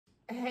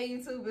Hey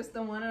YouTube, it's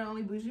the one and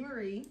only Bougie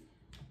Marie.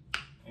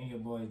 And your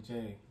boy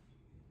Jay.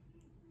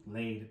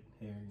 Laid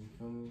hair, you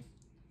feel me?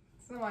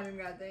 Somebody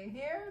got their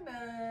hair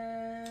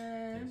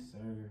done. Yes,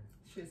 sir.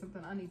 Shit,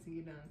 something I need to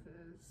get done,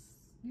 cause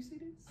you see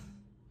this?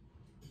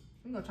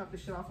 I'm gonna chop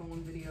this shit off in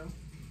one video.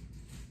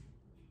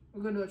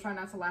 We're gonna do a try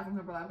not to laugh on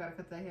her, but I've gotta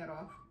cut that head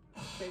off.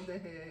 Shave the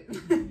head.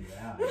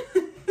 Yeah.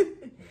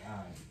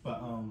 Yeah.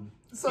 But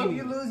so if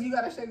you lose, you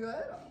gotta shave your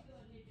head off.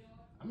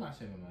 I'm not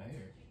shaving my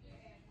hair.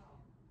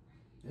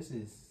 This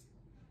is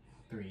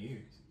 3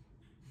 years.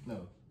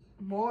 No.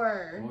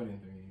 More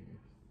than 3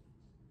 years.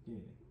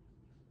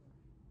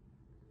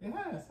 Yeah. It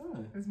has,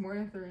 huh? It's more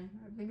than 3.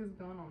 I think it's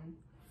going on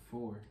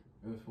 4.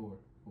 It was 4.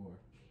 4.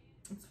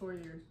 It's 4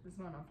 years. It's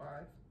going on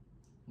 5.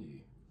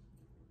 Yeah.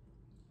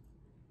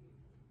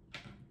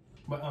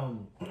 But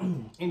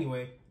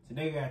anyway,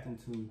 today we're acting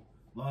to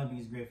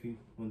LongBeachGriffy,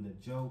 when the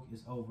joke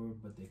is over,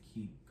 but they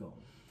keep going.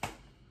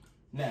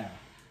 Now,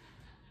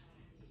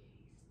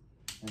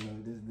 I know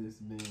this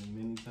been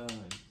many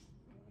times.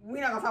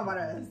 We're not gonna talk about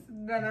us.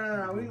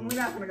 No. We're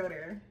not gonna go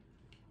there.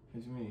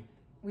 What you mean?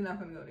 We're not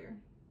gonna go there.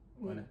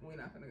 We're not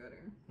gonna go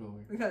there. No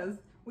way. Because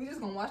we just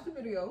gonna watch the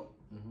video,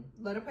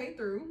 let it play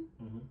through,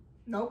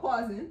 no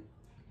pausing.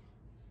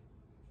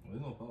 We're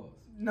gonna pause.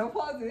 No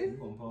pausing.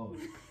 We're gonna pause.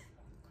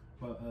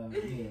 But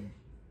yeah,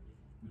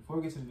 before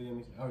we get to the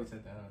video, I already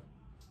said that, huh?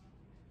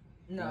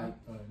 No.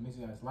 Make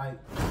sure you guys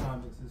like,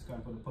 comment,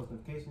 subscribe for the post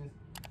notifications,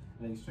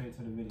 and then straight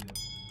to the video.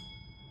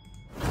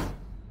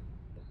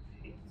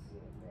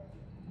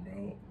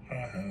 Bro, I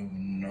have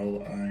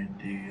no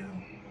idea.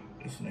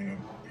 This nigga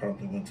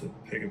probably went to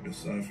pick up his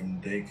son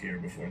from daycare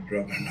before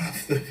dropping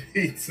off the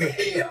pizza.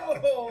 Yo,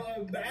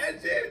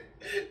 imagine.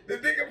 The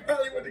nigga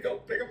probably went to go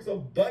pick up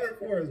some butter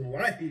for his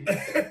wife. Yo,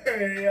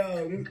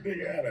 this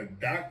nigga had a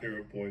doctor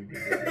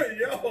appointment.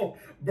 Yo,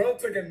 bro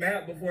took a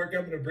nap before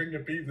coming to bring the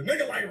pizza.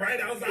 Nigga like right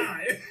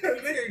outside.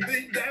 Nigga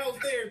deep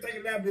downstairs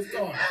taking a nap in his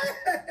car.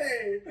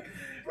 Hey,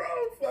 bro,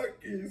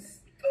 fucking stupid.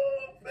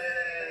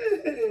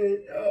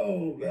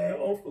 Yo, man,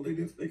 hopefully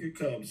this nigga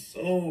comes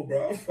soon,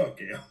 bro. I'm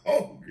fucking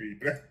hungry,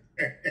 man.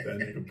 That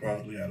nigga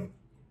probably had a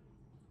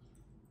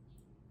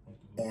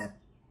farm.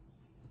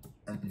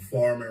 I'm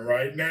farming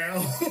right now.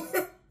 I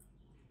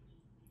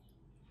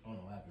don't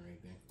know what happened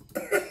right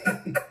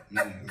there.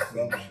 Man,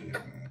 some shit,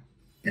 man.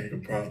 Nigga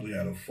probably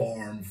had a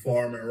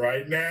farming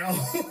right now.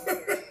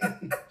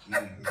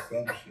 Man,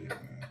 some shit,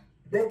 man.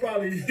 Bro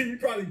he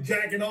probably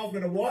jacking off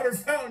in a water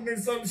fountain or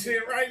some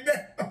shit right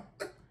now.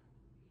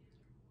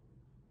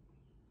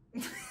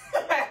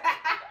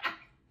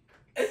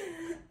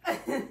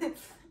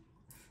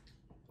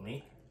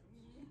 Link?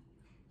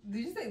 Did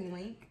you say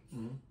Link?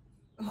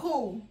 Mm-hmm.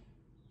 Who?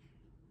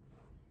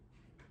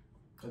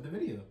 But the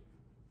video.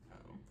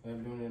 Oh.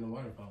 I'm doing it in the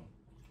water fountain.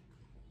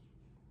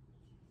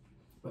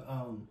 But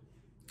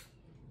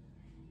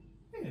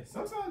yeah,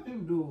 sometimes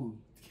people do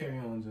carry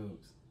on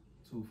jokes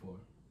too far.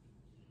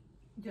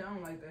 Yeah, I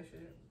don't like that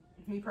shit.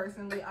 Me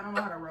personally, I don't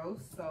know how to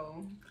roast,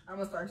 so I'm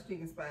gonna start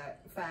speaking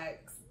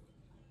facts.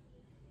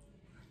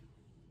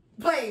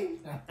 Play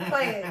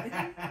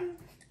it.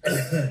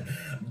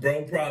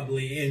 Bro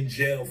probably in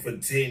jail for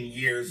 10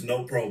 years,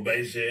 no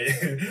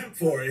probation,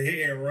 for a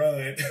hit and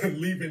run,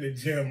 leaving the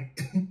gym.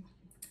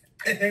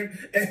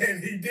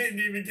 and he didn't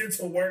even get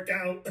to work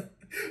out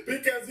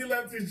because he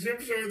left his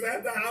gym shorts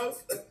at the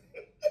house.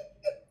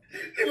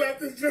 He left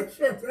his gym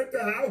shorts at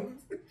the house.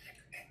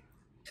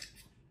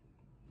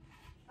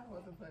 That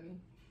wasn't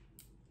funny.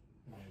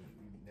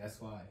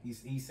 That's why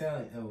he's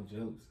selling L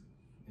jokes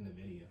in the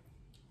video.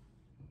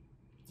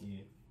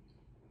 Yeah.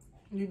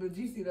 Yeah, but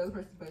you see the other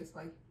person's face,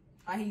 like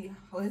how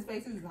his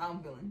face is how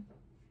I'm feeling.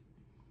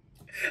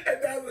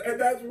 And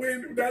that's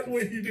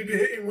when he did the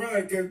hit and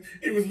run because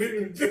he was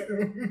leaving the gym.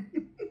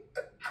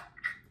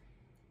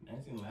 I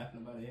ain't seen him laughing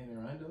about it hit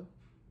and run though.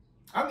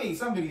 I mean,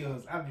 some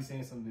videos I've been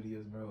seeing some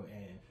videos, bro,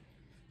 and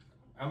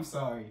I'm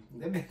sorry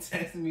they've been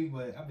texting me,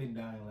 but I've been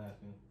dying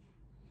laughing.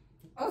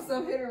 Oh,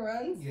 some hit and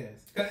runs?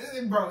 Yes,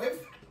 bro, it'd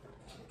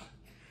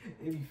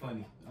be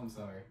funny. I'm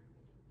sorry.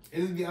 It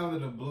just be out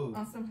of the blue.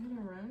 On some hit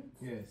and runs?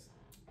 Yes.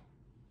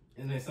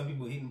 And then some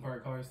people hitting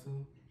parked cars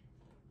too.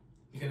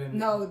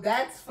 No,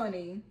 that's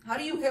funny. How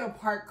do you hit a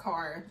parked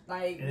car?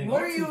 Like,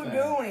 what are you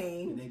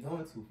doing? They're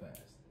going too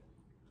fast.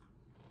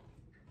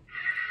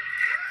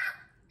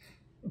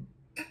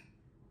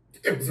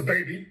 It was a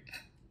baby.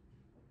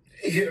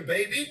 He hit a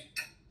baby.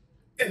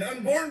 An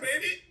unborn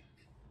baby.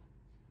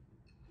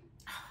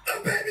 A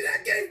baby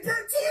that gave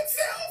birth to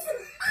itself.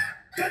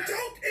 The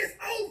joke is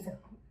over.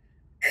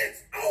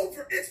 It's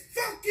over. It's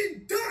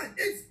fucking done.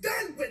 It's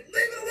done with. Leave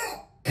it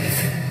alone.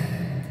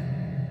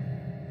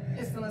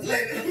 Leave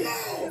it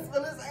alone. It's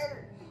feelings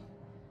hurt.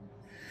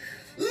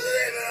 Leave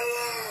it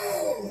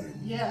alone.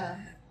 Yeah.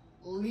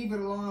 Leave it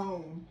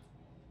alone.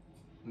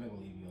 I'm not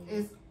gonna leave you alone.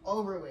 It's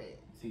over with.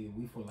 See,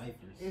 we for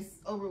lifers. It's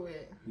over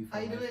with. We for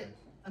How you do lifers. it?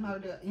 I know how to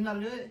do it. You know how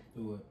to do it?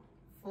 Do what?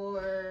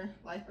 For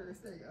lifers.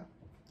 There you go.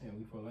 Yeah,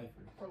 we for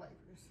lifers. For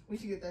lifers. We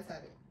should get that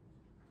tatted.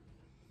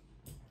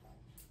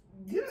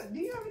 Do you have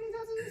any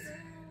tattoos?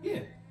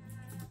 Yeah.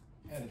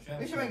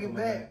 We should make it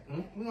bet.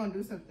 We're gonna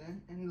do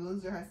something and the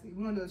loser has to.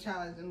 We're gonna do a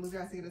challenge and the loser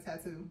has to get a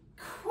tattoo.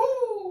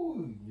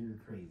 Woo! You're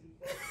crazy.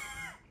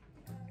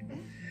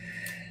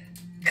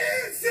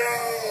 It's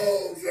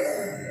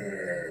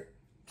over!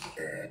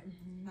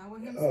 Not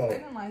with him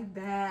spinning like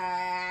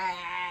that.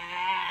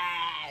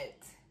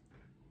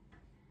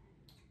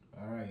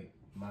 Alright,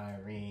 my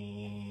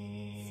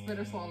ring. Spit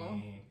or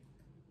swallow?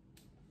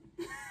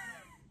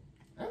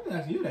 I'm gonna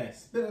ask you that.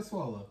 Spit or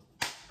swallow?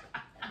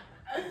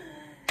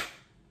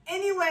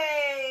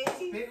 Anyway.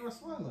 Spit or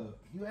swallow?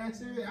 You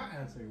answer it, I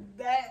answer it.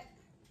 That.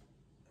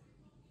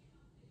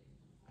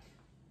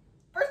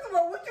 First of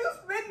all, would you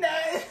spin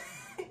that?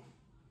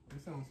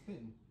 There's someone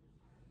spitting.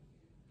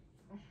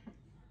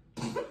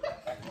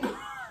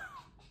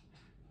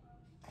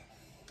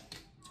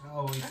 I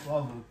always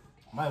swallow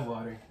my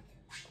water.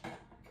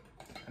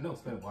 I know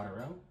spit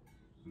water out.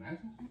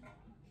 Imagine.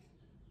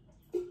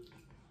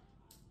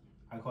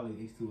 I call it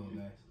H2O,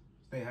 guys.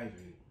 Stay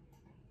hydrated.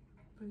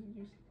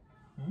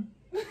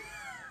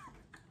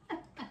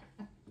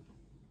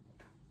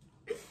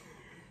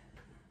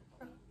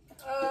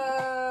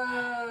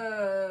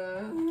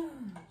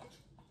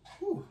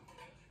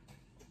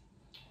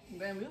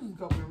 Damn, this is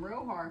going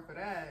real hard for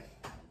that.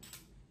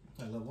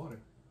 I love water.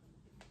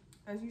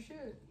 As you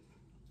should.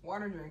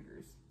 Water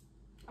drinkers.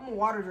 I'm a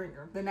water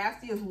drinker. The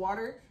nastiest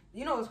water.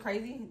 You know what's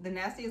crazy? The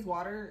nastiest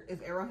water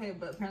is Arrowhead,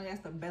 but apparently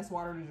that's the best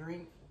water to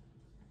drink.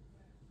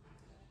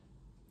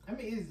 I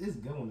mean, it's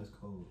good when it's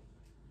cold.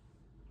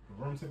 The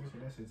room temperature,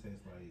 that shit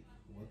tastes like,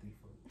 what the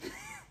fuck?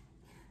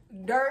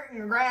 Dirt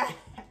and grass.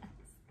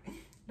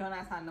 Don't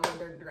ask how I know what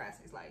dirt and grass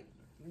tastes like.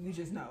 You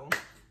just know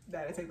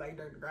that it tastes like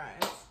dirt and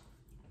grass.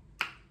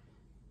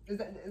 Is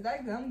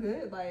that gum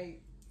good?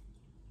 Like,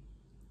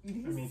 I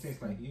mean, it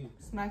tastes like you.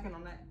 Smacking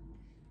on that.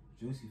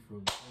 Juicy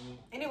fruit.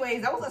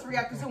 Anyways, that was us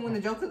reacting to when the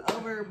joke is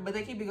over, but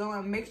they keep it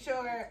going. Make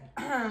sure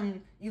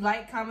you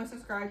like, comment,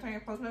 subscribe, turn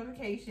your post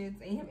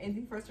notifications, and you have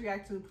anything for us to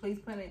react to, please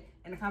put it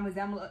in the comments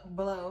down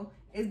below.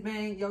 It's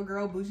been your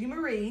girl, Bougie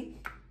Marie.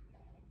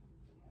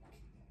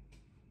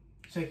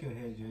 Shake your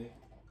head, Jay.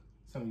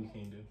 Something you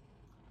can't do.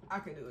 I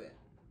could do it.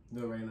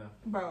 Do it right now.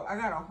 Bro, I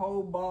got a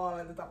whole ball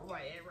at the top of my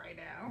head right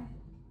now.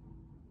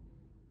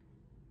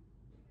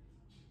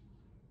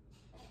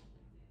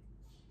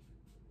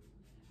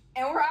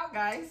 And we're out,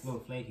 guys. A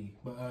little flaky.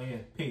 But, yeah,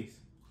 peace.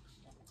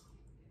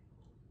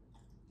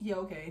 Yeah,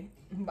 okay.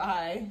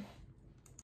 Bye.